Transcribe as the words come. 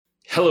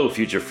Hello,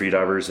 future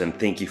freedivers, and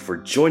thank you for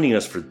joining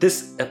us for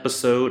this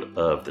episode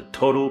of the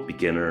Total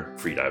Beginner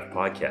Freedive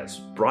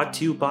Podcast, brought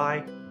to you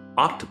by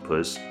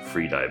Octopus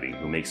Freediving,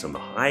 who makes some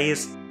of the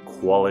highest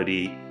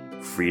quality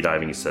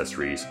freediving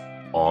accessories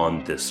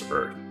on this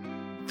earth.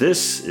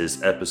 This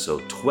is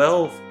episode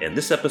 12, and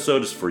this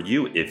episode is for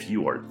you if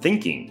you are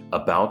thinking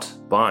about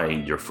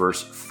buying your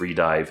first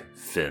freedive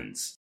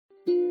fins.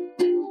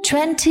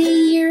 20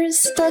 years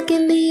stuck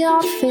in the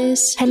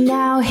office, and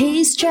now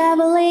he's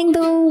traveling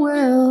the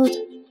world.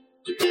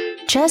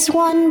 Just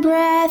one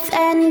breath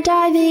and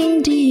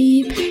diving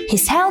deep,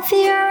 he's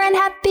healthier and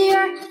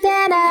happier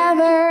than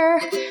ever.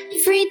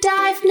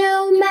 Freedive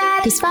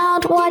nomad, he's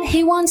found what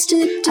he wants to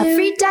do. A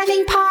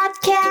freediving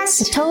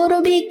podcast for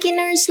total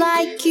beginners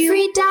like you.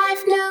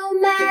 Freedive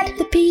nomad,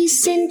 the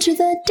peace into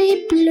the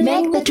deep blue.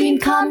 Make the dream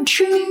come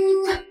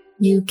true.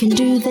 You can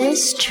do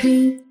this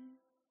too.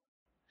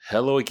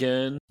 Hello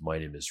again, my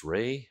name is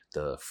Ray,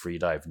 the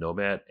Freedive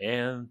Nomad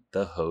and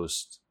the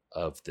host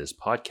of this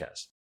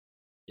podcast.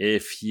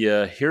 If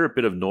you hear a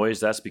bit of noise,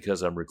 that's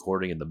because I'm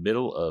recording in the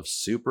middle of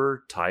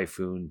Super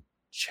Typhoon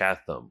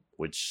Chatham,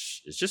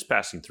 which is just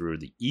passing through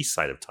the east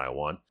side of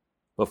Taiwan.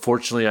 But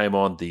fortunately, I'm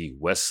on the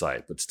west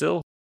side, but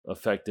still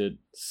affected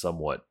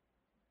somewhat.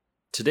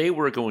 Today,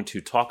 we're going to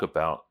talk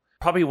about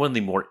probably one of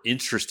the more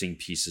interesting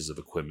pieces of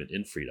equipment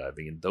in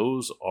freediving, and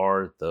those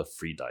are the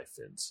freedive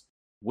fins,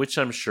 which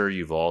I'm sure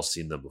you've all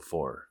seen them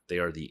before. They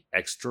are the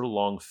extra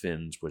long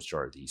fins, which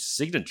are the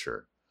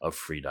signature of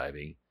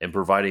freediving and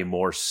provide a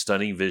more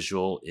stunning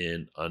visual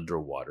in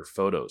underwater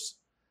photos.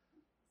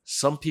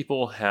 Some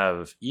people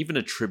have even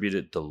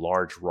attributed the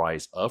large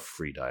rise of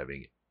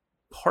freediving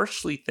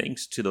partially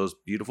thanks to those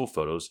beautiful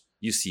photos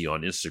you see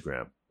on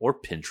Instagram or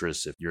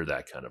Pinterest if you're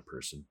that kind of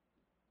person.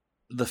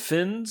 The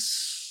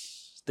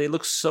fins, they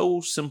look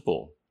so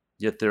simple.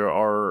 Yet there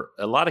are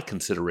a lot of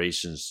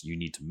considerations you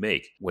need to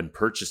make when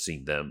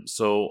purchasing them.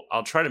 So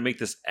I'll try to make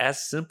this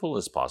as simple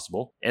as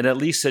possible and at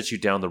least set you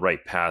down the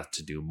right path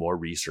to do more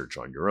research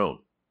on your own.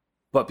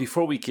 But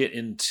before we get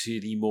into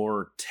the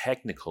more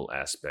technical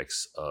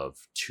aspects of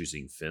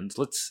choosing fins,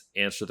 let's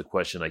answer the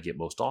question I get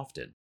most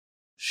often.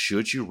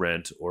 Should you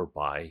rent or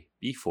buy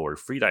before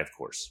freedive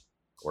course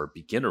or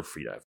beginner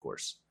freedive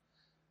course?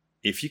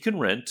 If you can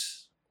rent,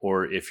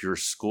 or if your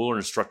school or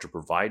instructor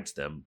provides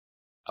them,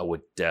 I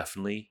would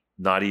definitely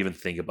not even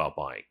think about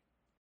buying.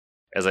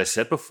 As I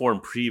said before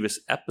in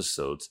previous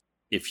episodes,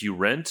 if you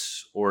rent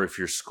or if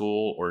your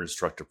school or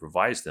instructor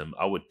provides them,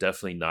 I would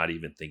definitely not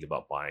even think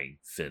about buying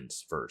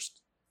fins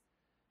first.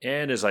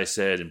 And as I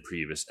said in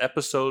previous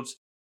episodes,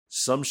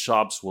 some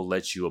shops will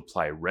let you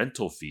apply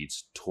rental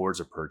fees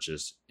towards a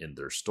purchase in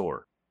their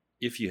store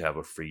if you have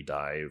a free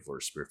dive or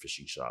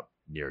spearfishing shop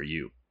near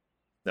you.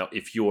 Now,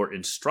 if your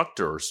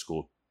instructor or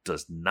school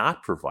does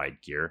not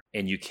provide gear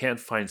and you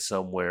can't find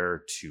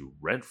somewhere to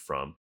rent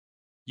from,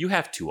 you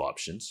have two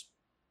options.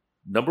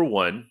 Number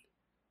one,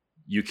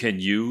 you can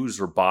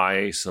use or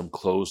buy some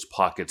closed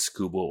pocket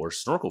scuba or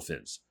snorkel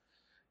fins.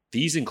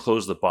 These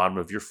enclose the bottom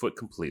of your foot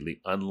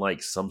completely,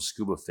 unlike some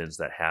scuba fins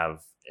that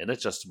have an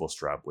adjustable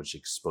strap which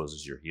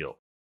exposes your heel.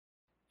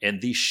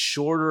 And these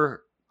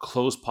shorter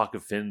closed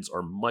pocket fins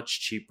are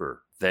much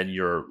cheaper than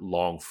your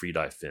long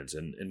freedive fins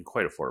and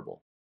quite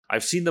affordable.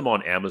 I've seen them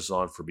on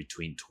Amazon for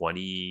between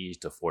 $20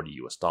 to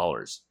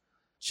 $40.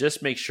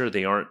 Just make sure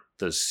they aren't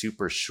the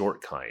super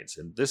short kinds,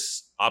 and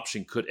this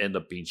option could end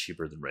up being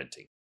cheaper than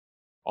renting.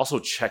 Also,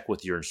 check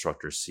with your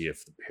instructor to see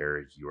if the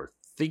pair you are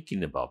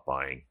thinking about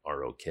buying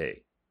are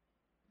okay.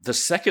 The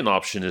second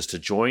option is to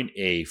join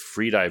a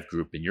freedive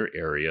group in your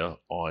area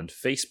on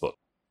Facebook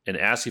and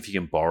ask if you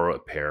can borrow a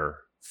pair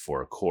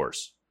for a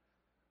course.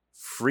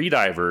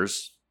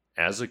 Freedivers,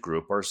 as a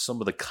group, are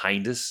some of the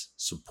kindest,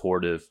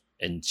 supportive,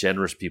 and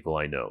generous people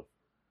I know.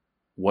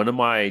 One of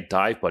my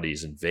dive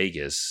buddies in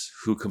Vegas,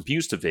 who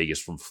commutes to Vegas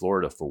from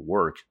Florida for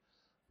work,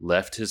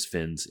 left his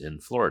fins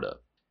in Florida.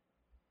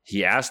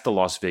 He asked the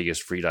Las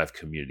Vegas Freedive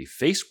Community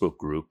Facebook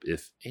group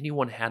if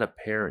anyone had a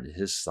pair in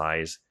his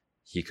size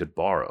he could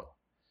borrow,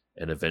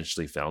 and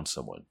eventually found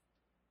someone.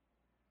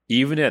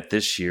 Even at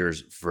this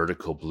year's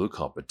Vertical Blue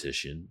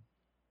competition,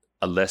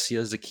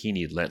 Alessia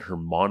Zucchini lent her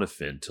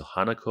monofin to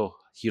Hanako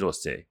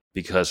Hirose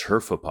because her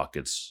foot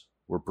pockets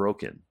were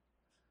broken.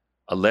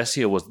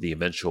 Alessia was the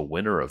eventual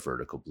winner of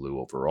Vertical Blue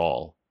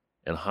overall,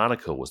 and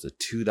Hanako was the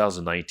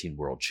 2019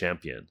 world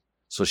champion,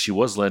 so she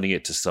was lending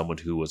it to someone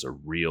who was a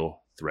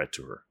real threat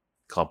to her,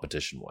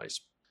 competition-wise.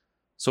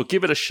 So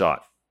give it a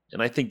shot,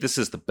 and I think this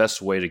is the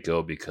best way to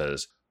go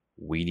because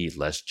we need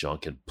less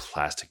junk and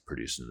plastic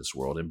produced in this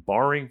world, and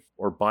borrowing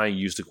or buying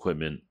used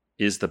equipment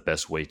is the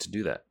best way to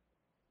do that.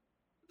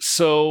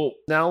 So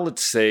now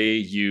let's say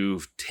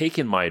you've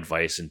taken my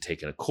advice and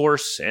taken a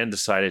course and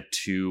decided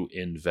to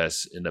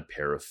invest in a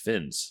pair of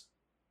fins.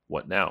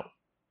 What now?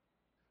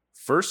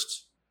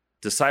 First,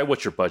 decide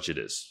what your budget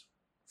is.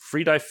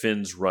 Freedive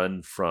fins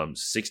run from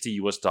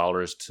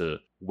 $60 to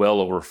well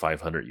over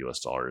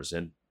 $500,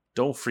 and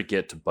don't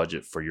forget to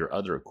budget for your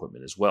other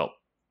equipment as well.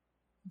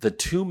 The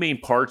two main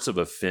parts of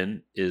a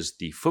fin is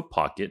the foot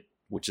pocket,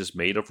 which is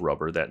made of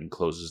rubber that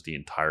encloses the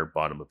entire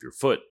bottom of your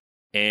foot,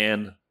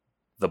 and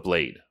the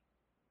blade.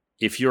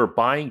 If you're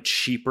buying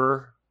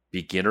cheaper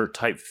beginner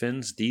type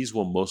fins, these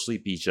will mostly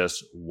be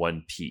just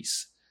one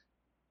piece.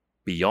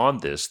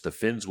 Beyond this, the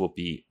fins will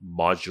be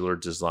modular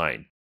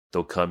design.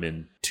 They'll come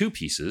in two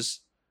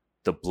pieces,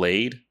 the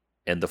blade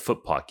and the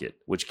foot pocket,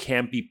 which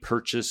can be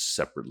purchased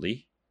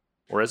separately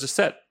or as a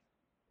set.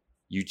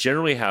 You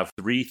generally have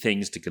three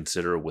things to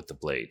consider with the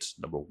blades.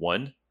 Number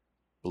one,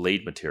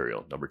 blade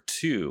material. Number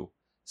two,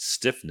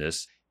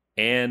 stiffness.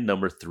 And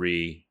number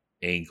three,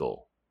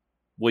 angle.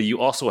 Well,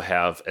 you also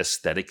have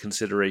aesthetic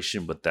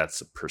consideration, but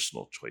that's a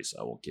personal choice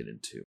I won't get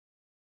into.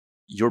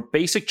 Your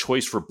basic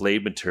choice for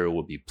blade material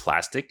would be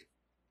plastic,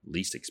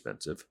 least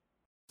expensive,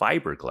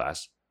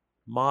 fiberglass,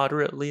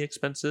 moderately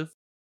expensive,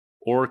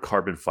 or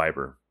carbon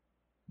fiber,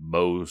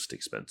 most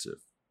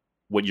expensive.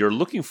 What you're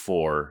looking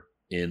for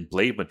in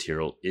blade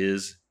material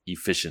is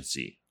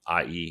efficiency,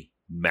 i.e.,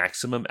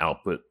 maximum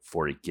output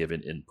for a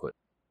given input.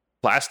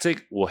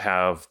 Plastic will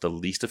have the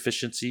least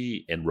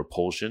efficiency and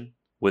repulsion,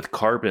 with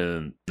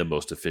carbon the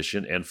most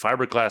efficient, and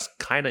fiberglass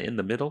kind of in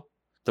the middle.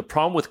 The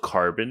problem with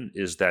carbon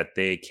is that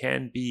they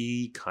can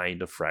be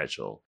kind of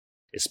fragile,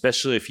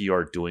 especially if you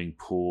are doing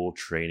pool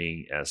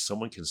training, as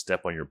someone can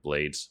step on your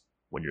blades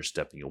when you're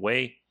stepping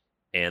away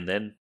and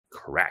then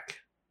crack.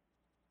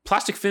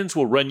 Plastic fins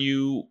will run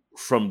you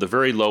from the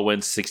very low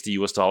end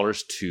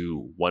 $60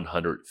 to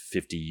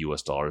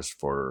 $150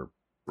 for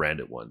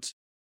branded ones,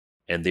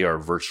 and they are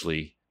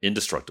virtually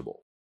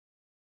indestructible.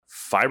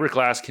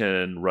 Fiberglass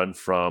can run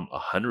from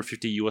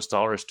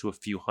 $150 to a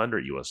few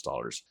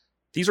 $100.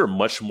 These are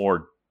much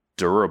more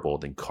durable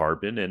than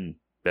carbon and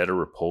better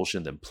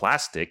repulsion than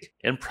plastic,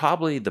 and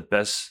probably the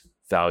best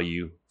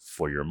value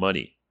for your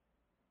money.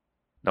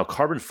 Now,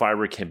 carbon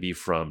fiber can be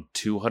from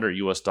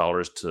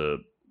 $200 to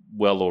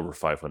well over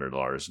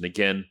 $500. And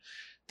again,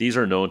 these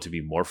are known to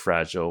be more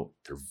fragile,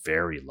 they're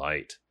very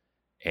light,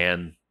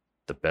 and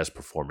the best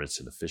performance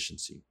and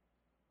efficiency.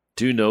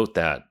 Do note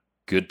that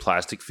good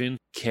plastic fin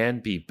can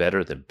be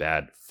better than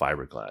bad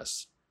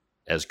fiberglass,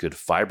 as good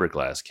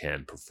fiberglass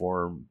can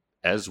perform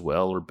as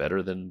well or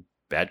better than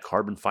bad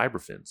carbon fiber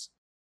fins.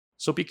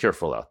 So be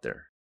careful out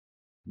there.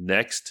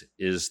 Next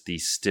is the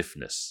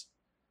stiffness.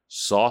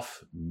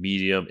 Soft,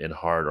 medium, and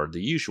hard are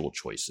the usual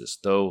choices,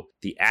 though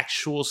the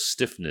actual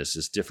stiffness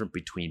is different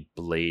between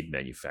blade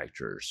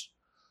manufacturers.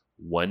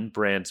 One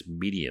brand's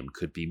medium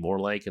could be more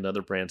like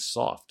another brand's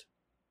soft,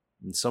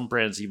 and some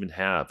brands even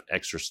have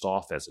extra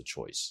soft as a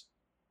choice.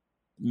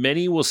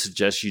 Many will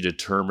suggest you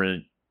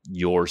determine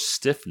your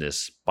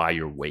stiffness by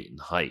your weight and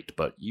height,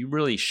 but you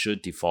really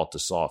should default to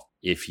soft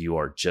if you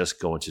are just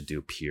going to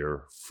do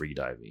pure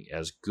freediving,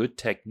 as good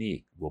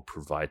technique will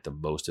provide the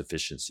most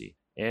efficiency,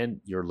 and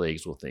your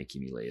legs will thank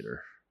me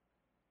later.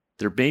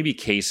 There may be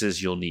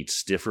cases you'll need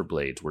stiffer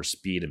blades where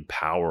speed and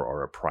power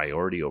are a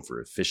priority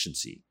over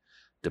efficiency,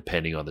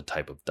 depending on the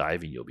type of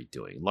diving you'll be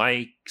doing,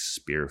 like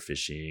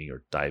spearfishing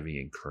or diving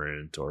in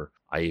current, or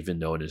I even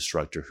know an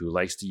instructor who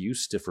likes to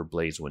use stiffer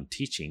blades when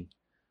teaching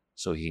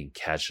so he can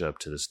catch up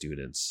to the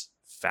students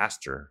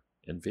faster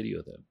and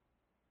video them.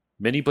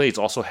 Many blades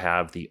also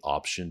have the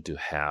option to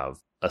have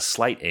a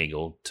slight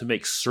angle to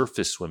make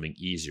surface swimming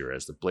easier,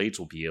 as the blades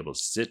will be able to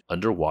sit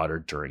underwater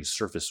during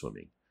surface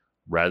swimming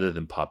rather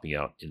than popping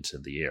out into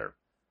the air.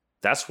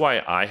 That's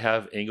why I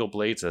have angle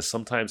blades, as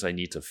sometimes I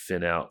need to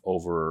fin out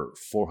over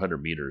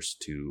 400 meters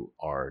to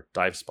our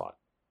dive spot.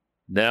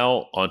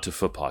 Now onto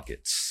foot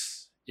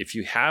pockets. If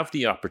you have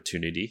the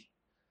opportunity,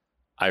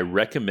 I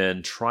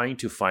recommend trying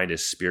to find a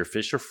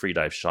spearfish or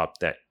freedive shop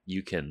that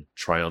you can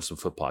try on some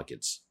foot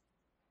pockets.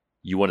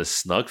 You want a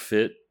snug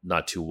fit,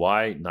 not too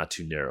wide, not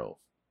too narrow.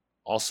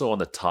 Also on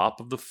the top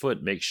of the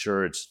foot, make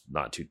sure it's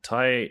not too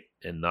tight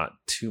and not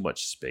too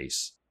much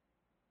space.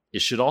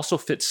 It should also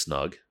fit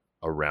snug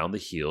around the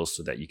heel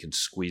so that you can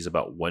squeeze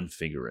about one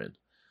finger in.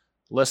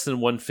 Less than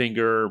one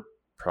finger,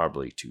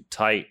 probably too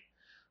tight.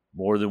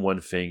 More than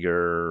one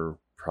finger,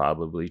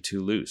 probably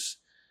too loose.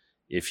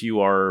 If you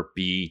are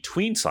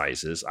between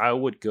sizes, I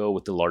would go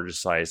with the larger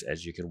size,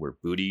 as you can wear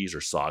booties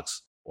or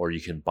socks, or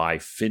you can buy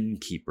fin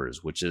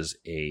keepers, which is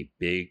a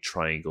big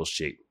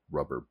triangle-shaped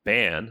rubber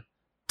band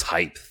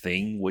type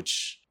thing,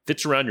 which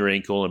fits around your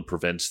ankle and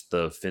prevents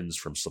the fins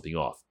from slipping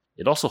off.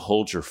 It also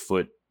holds your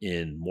foot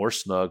in more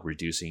snug,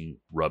 reducing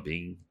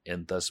rubbing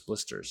and thus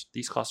blisters.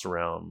 These cost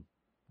around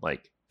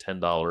like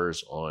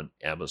 $10 on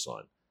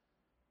Amazon.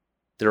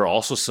 There are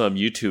also some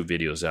YouTube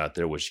videos out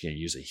there which can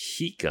use a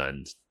heat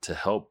gun to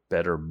help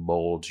better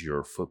mold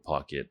your foot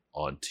pocket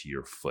onto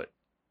your foot.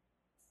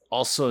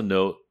 Also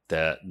note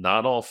that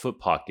not all foot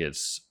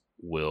pockets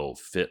will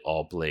fit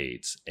all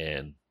blades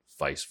and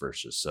vice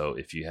versa. So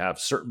if you have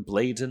certain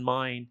blades in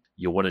mind,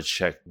 you'll want to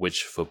check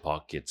which foot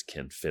pockets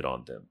can fit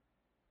on them.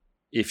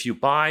 If you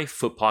buy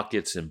foot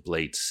pockets and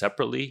blades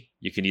separately,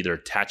 you can either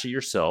attach it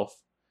yourself.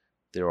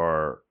 There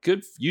are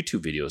good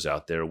YouTube videos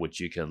out there which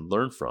you can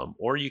learn from,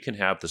 or you can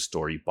have the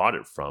store you bought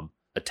it from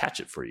attach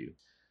it for you.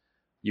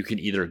 You can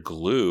either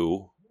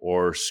glue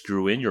or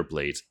screw in your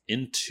blades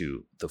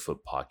into the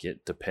foot pocket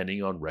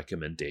depending on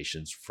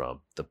recommendations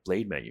from the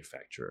blade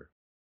manufacturer.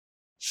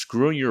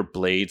 Screwing your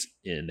blades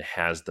in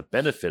has the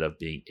benefit of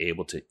being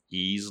able to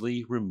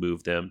easily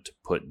remove them to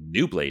put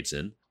new blades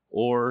in,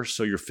 or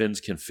so your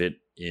fins can fit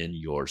in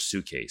your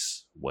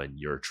suitcase when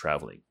you're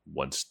traveling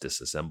once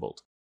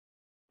disassembled.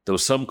 Though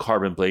some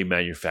carbon blade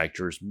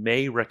manufacturers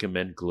may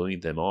recommend gluing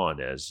them on,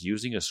 as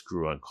using a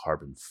screw-on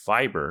carbon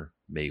fiber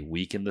may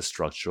weaken the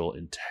structural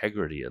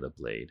integrity of the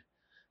blade,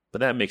 but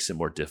that makes it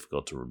more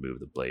difficult to remove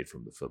the blade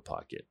from the foot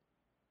pocket.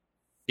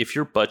 If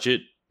your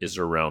budget is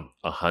around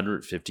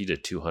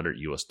 $150 to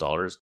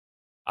 $200,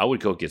 I would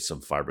go get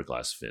some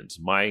fiberglass fins.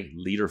 My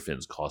leader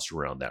fins cost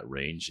around that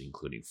range,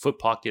 including foot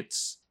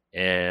pockets,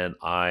 and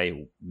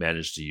I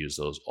managed to use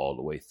those all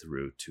the way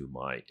through to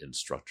my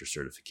instructor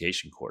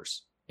certification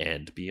course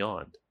and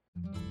beyond.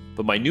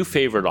 But my new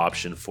favorite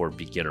option for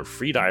beginner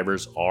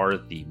freedivers are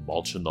the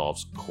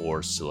Molchanov's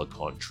Core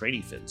Silicone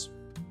training fins.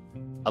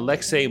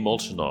 Alexei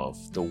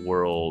Molchanov, the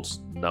world's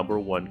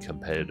 #1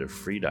 competitive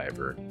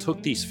freediver,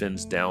 took these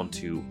fins down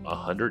to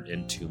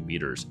 102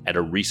 meters at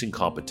a recent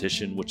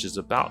competition, which is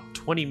about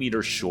 20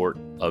 meters short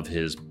of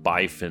his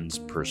bi-fins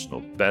personal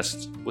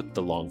best with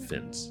the long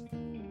fins.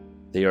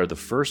 They are the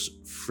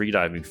first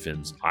freediving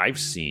fins I've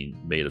seen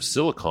made of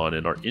silicone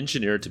and are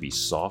engineered to be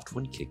soft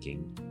when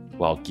kicking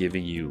while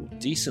giving you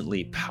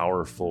decently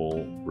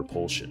powerful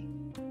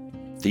repulsion.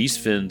 These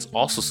fins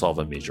also solve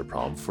a major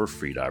problem for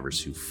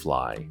freedivers who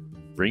fly.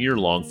 Bringing your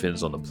long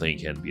fins on the plane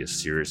can be a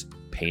serious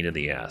pain in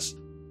the ass.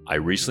 I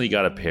recently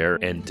got a pair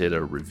and did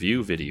a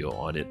review video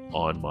on it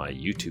on my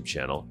YouTube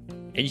channel,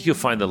 and you can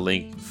find the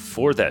link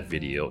for that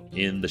video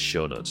in the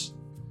show notes.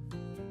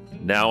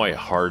 Now I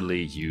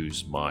hardly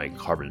use my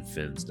carbon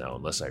fins now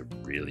unless I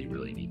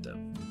really need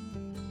them.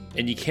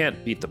 And you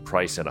can't beat the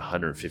price at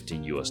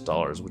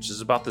 $115, which is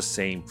about the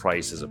same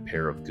price as a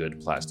pair of good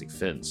plastic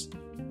fins.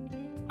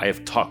 I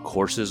have taught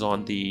courses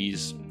on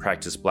these,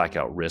 practiced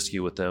blackout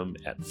rescue with them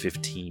at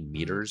 15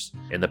 meters,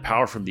 and the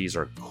power from these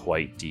are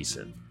quite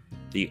decent.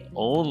 The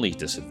only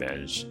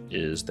disadvantage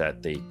is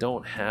that they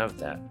don't have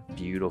that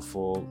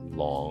beautiful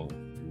long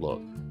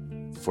look.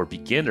 For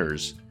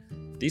beginners,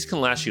 these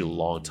can last you a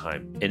long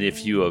time, and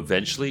if you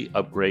eventually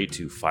upgrade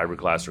to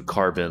fiberglass or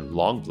carbon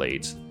long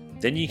blades,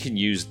 then you can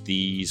use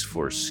these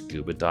for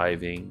scuba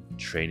diving,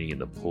 training in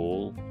the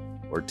pool,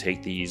 or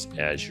take these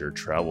as your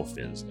travel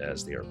fins,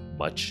 as they are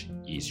much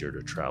easier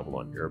to travel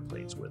on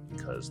airplanes with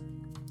because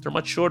they're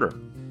much shorter.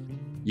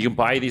 You can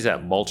buy these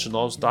at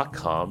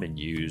Molchanovs.com and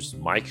use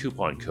my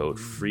coupon code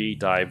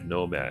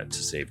FreeDiveNomad to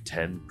save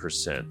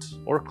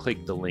 10%, or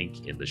click the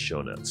link in the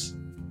show notes.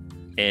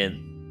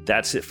 And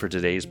that's it for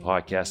today's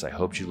podcast. I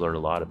hope you learned a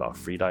lot about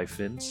freedive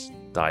fins.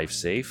 Dive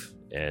safe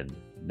and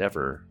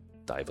never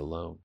dive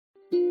alone.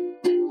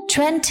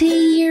 20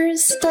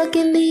 years stuck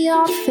in the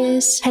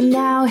office, and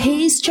now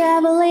he's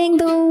traveling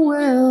the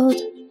world.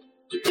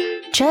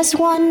 Just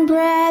one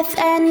breath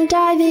and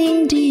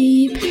diving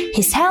deep,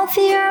 he's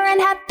healthier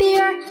and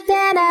happier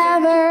than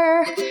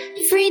ever.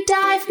 Free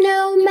dive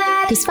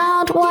nomad, he's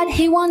found what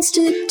he wants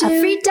to do. A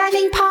free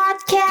diving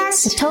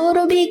podcast for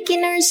total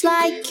beginners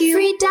like you.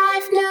 Free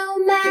dive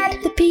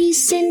nomad, the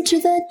peace into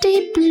the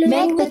deep blue.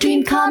 Make the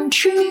dream come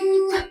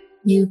true,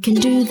 you can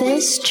do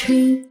this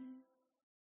too.